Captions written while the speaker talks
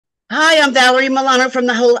Hi, I'm Valerie Milano from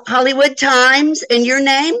the Hollywood Times. And your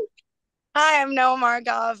name? Hi, I'm Noam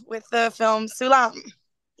Argov with the film Sulam.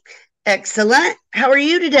 Excellent. How are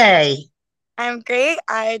you today? I'm great.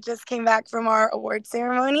 I just came back from our award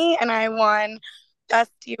ceremony and I won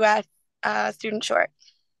Best U.S. Student Short.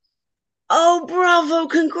 Oh, bravo.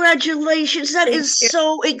 Congratulations. That Thank is you.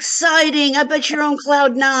 so exciting. I bet you're on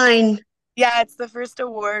cloud nine. Yeah, it's the first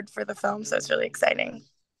award for the film, so it's really exciting.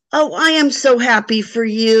 Oh, I am so happy for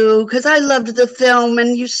you because I loved the film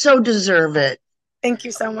and you so deserve it. Thank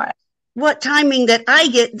you so much. What timing that I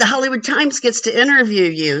get, the Hollywood Times gets to interview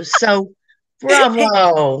you. So, Thank,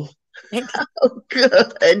 bravo. thank you. Oh,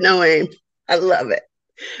 good. No, I love it.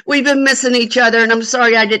 We've been missing each other, and I'm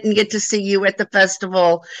sorry I didn't get to see you at the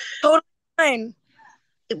festival. Totally fine.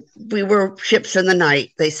 We were ships in the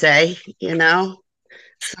night, they say, you know.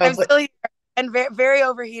 So, I'm but still here and very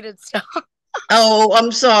overheated still. oh,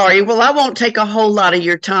 I'm sorry. Well, I won't take a whole lot of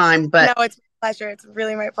your time, No, but it's my pleasure. It's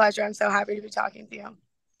really my pleasure. I'm so happy to be talking to you.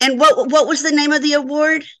 and what was the name of the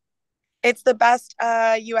award? It's the Best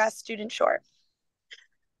U.S. Student Short.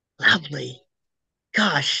 Lovely.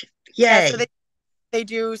 Gosh, Yeah, so yay. they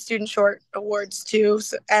do student short awards too,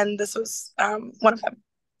 so, and this was one of them.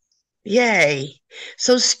 Yay.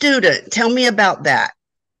 So, student, tell me about that.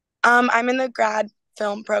 I'm in the grad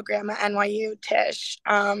film program at NYU Tisch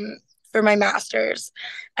for my master's,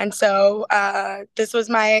 and so this was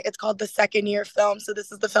my. It's called the second year film. So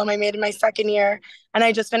this is the film I made in my second year, and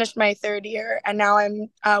I just finished my third year, and now I'm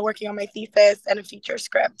working on my thesis and a feature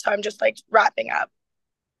script. So I'm just like wrapping up.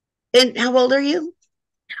 And how old are you?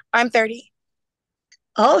 I'm 30.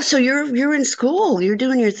 Oh, so you're in school. You're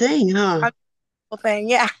doing your thing, huh? Thing,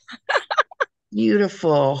 yeah.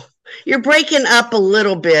 Beautiful. You're breaking up a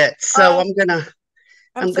little bit, so Oh, I'm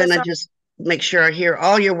I'm so gonna sorry. just make sure I hear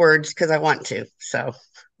all your words because I want to. So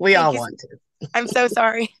we Thank all you. want to. I'm so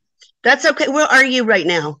sorry. That's okay. Where are you right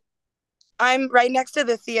now? I'm right next to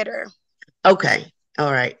the theater. Okay.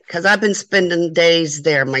 All right. Because I've been spending days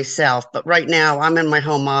there myself, but right now I'm in my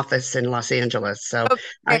home office in Los Angeles. So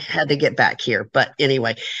I Okay. had to get back here. But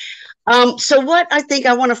anyway, so what I think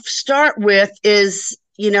I want to start with is,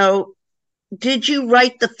 did you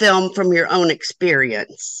write the film from your own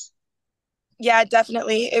experience? Yeah,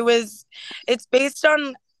 definitely. It's based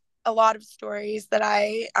on a lot of stories that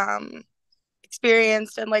I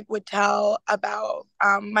experienced and like would tell about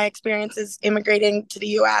my experiences immigrating to the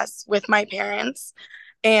US with my parents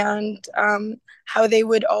and how they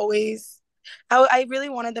would always, how I really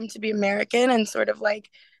wanted them to be American and sort of like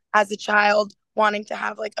as a child wanting to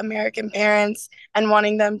have like American parents and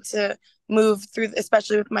wanting them to move through,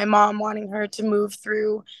 especially with my mom, wanting her to move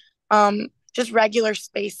through just regular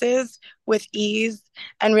spaces with ease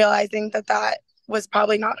and realizing that that was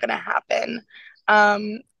probably not going to happen.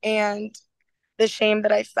 And the shame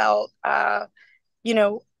that I felt, you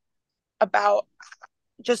know, about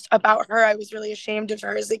just about her. I was really ashamed of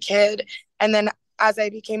her as a kid. And then as I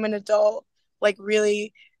became an adult, like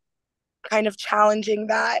really kind of challenging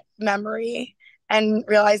that memory and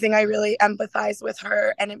realizing I really empathize with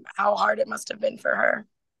her and how hard it must have been for her.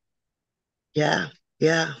 Yeah,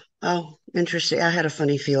 yeah. Oh, interesting. I had a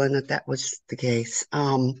funny feeling that that was the case.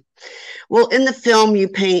 Well, in the film, you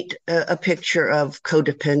paint a picture of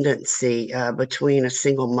codependency between a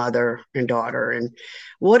single mother and daughter. And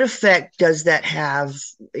what effect does that have,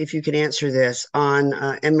 if you can answer this, on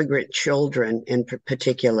immigrant children in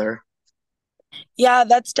particular? Yeah,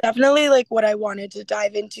 that's definitely like what I wanted to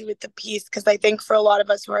dive into with the piece because I think for a lot of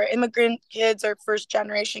us who are immigrant kids or first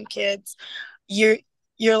generation kids, you're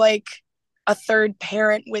you're like a third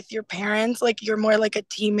parent with your parents. Like you're more like a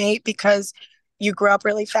teammate because you grew up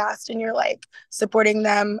really fast and you're like supporting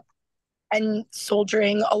them and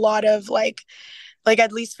soldiering a lot of like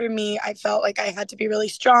at least for me I felt like I had to be really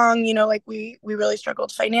strong, like we really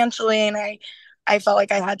struggled financially and I felt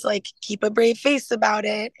like I had to like keep a brave face about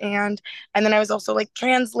it and then I was also like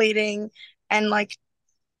translating and like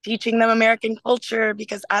teaching them American culture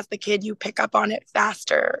because as the kid you pick up on it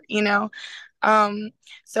faster. um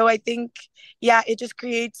so I think, yeah, it just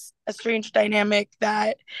creates a strange dynamic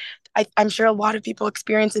that I'm sure a lot of people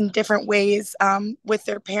experience in different ways with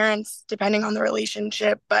their parents, depending on the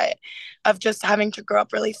relationship, but of just having to grow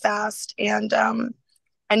up really fast and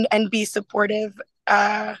be supportive,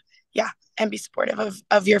 uh, yeah, and be supportive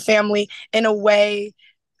of your family in a way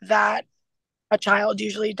that a child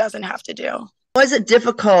usually doesn't have to do. Was it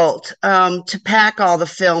difficult to pack all the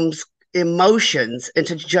film's emotions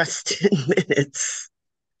into just 10 minutes?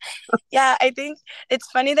 Yeah, I think it's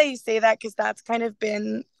funny that you say that because that's kind of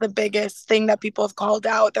been the biggest thing that people have called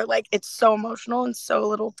out. They're like, it's so emotional in so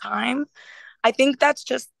little time. I think that's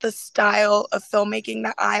just the style of filmmaking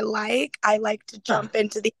that I like. I like to Huh. jump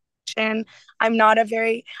into the action. I'm not a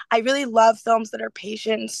very, I really love films that are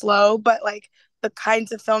patient and slow, but like the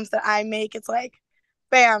kinds of films that I make, it's like,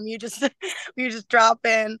 bam, you just, you just drop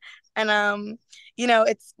in. And,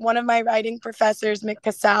 it's one of my writing professors, Mick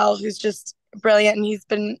Cassell, who's just brilliant. And he's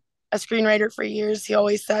been a screenwriter for years. He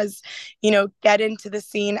always says, get into the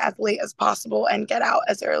scene as late as possible and get out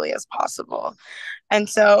as early as possible. And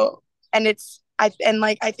so, and it's I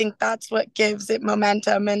think that's what gives it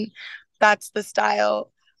momentum, and that's the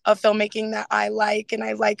style of filmmaking that I like, and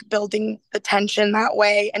I like building the tension that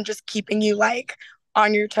way and just keeping you like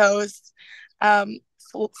on your toes, um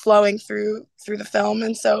flowing through the film.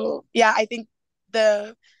 And so yeah, I think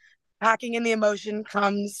the packing in the emotion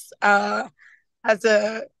comes as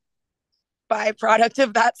a byproduct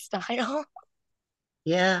of that style.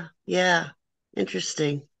 Yeah, yeah.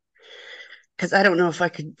 Interesting. Because I don't know if I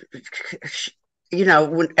could,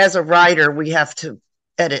 as a writer, we have to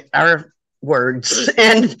edit our words,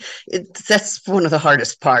 and that's one of the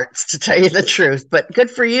hardest parts, to tell you the truth. But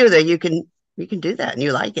good for you that you can do that and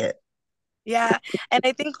you like it. Yeah. And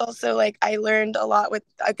I think also like I learned a lot with,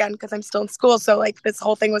 again, because I'm still in school. So like this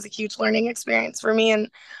whole thing was a huge learning experience for me. And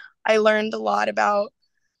I learned a lot about,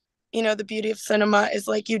 the beauty of cinema is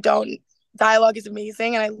like you don't, dialogue is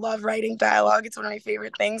amazing. And I love writing dialogue. It's one of my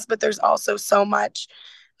favorite things. But there's also so much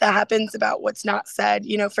that happens about what's not said.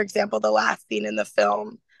 For example, the last scene in the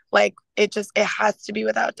film, like it has to be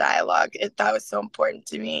without dialogue. That was so important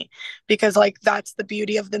to me because like that's the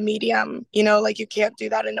beauty of the medium. Like you can't do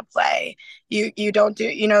that in a play. You don't do,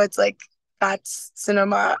 it's like that's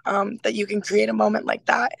cinema, that you can create a moment like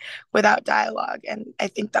that without dialogue. And I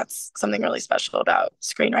think that's something really special about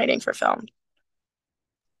screenwriting for film.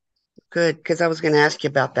 Good, because I was going to ask you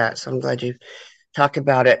about that, so I'm glad you talked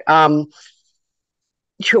about it.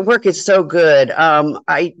 Your work is so good.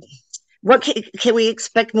 I what can we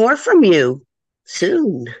expect more from you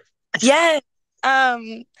soon? Yes.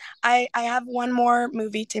 Um, I have one more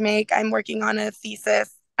movie to make. I'm working on a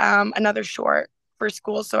thesis, another short for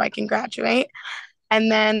school so I can graduate.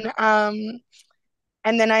 And then I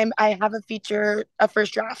have a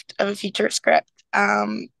first draft of a feature script,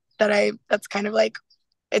 that's kind of like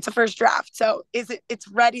it's a first draft. So it's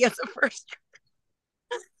ready as a first.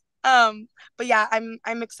 But yeah,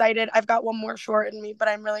 I'm excited. I've got one more short in me, but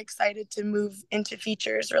I'm really excited to move into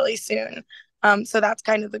features really soon. So that's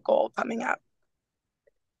kind of the goal coming up.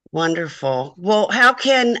 Wonderful. Well, how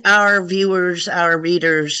can our viewers, our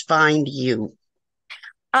readers find you?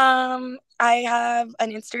 I have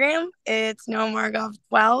an Instagram. It's Noam Argov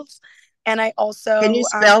 12. And I Can you also,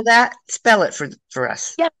 spell that? Spell it for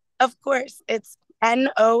us. yeah, of course, it's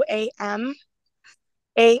NoamArgov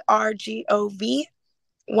 12.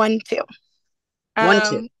 1 2.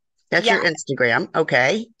 Um, That's your yeah. Instagram.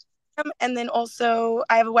 Okay. And then also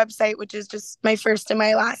I have a website, which is just my first and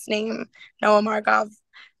my last name,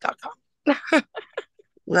 noamargov.com.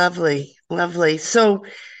 Lovely. Lovely. So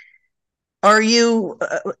are you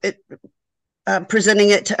presenting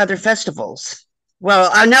it to other festivals?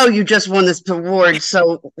 Well, I know you just won this award,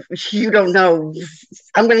 so you don't know.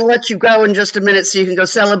 I'm going to let you go in just a minute so you can go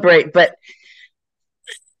celebrate. But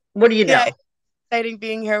what do you Yeah, know? exciting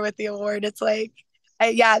being here with the award. It's like,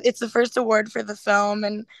 yeah, it's the first award for the film,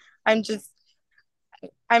 and I'm just,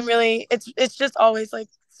 I'm really, it's just always like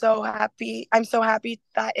so happy. I'm so happy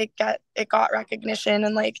that it got recognition,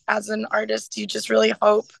 and like as an artist, you just really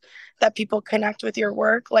hope that people connect with your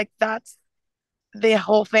work. Like that's the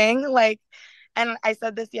whole thing. Like, and I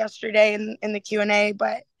said this yesterday in the Q&A,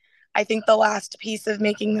 but I think the last piece of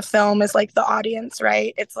making the film is like the audience,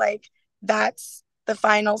 right? It's like that's the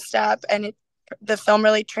final step, and the film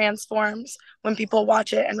really transforms when people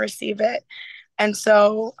watch it and receive it. And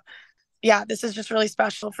so yeah, this is just really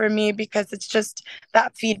special for me because it's just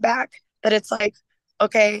that feedback that it's like,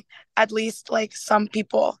 okay, at least like some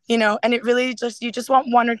people, and it really just, you just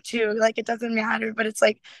want one or two, like it doesn't matter, but it's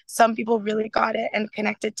like some people really got it and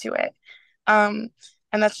connected to it. Um,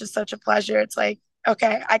 and that's just such a pleasure. It's like,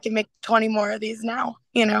 okay, I can make 20 more of these now.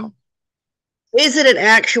 Is it an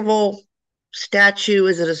actual statue?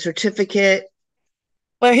 Is it a certificate?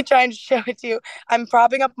 Let me try and show it to you. I'm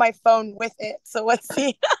propping up my phone with it. So let's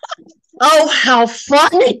see. Oh, how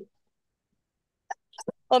funny.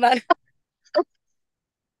 Hold on.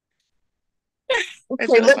 It's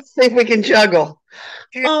Okay, real fun. let's see if we can juggle.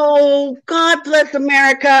 Oh, God bless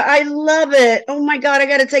America. I love it. Oh my God, I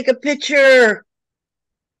got to take a picture.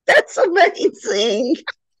 That's amazing.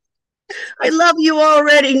 I love you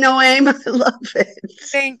already, Noam. I love it.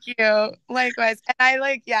 Thank you. Likewise. And I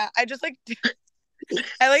like, yeah, I just like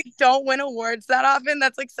I like don't win awards that often.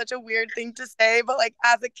 That's like such a weird thing to say, but like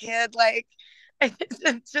as a kid, like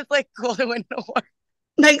it's just like cool to win an award.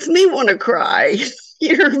 Makes me want to cry.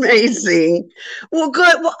 You're amazing. Well,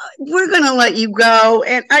 good. Well, we're going to let you go.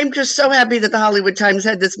 And I'm just so happy that the Hollywood Times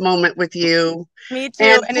had this moment with you. Me too.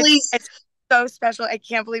 And And please, it's so special. I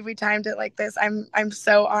can't believe we timed it like this. I'm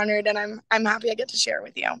so honored and I'm happy I get to share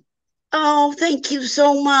with you. oh, thank you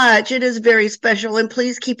so much. It is very special. And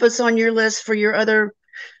please keep us on your list for your other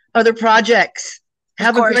projects. Of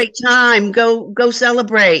Have a course. great time. Go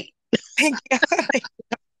celebrate. Thank you.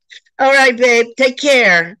 All right, babe. Take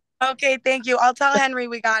care. Okay, thank you. I'll tell Henry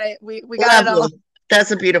we got it. We got it all. Lovely.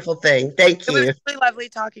 That's a beautiful thing. Thank It was you. really lovely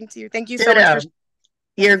talking to you. Thank you so much for Ditto. sharing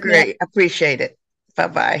You're with me. great. Appreciate it. Bye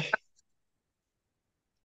bye.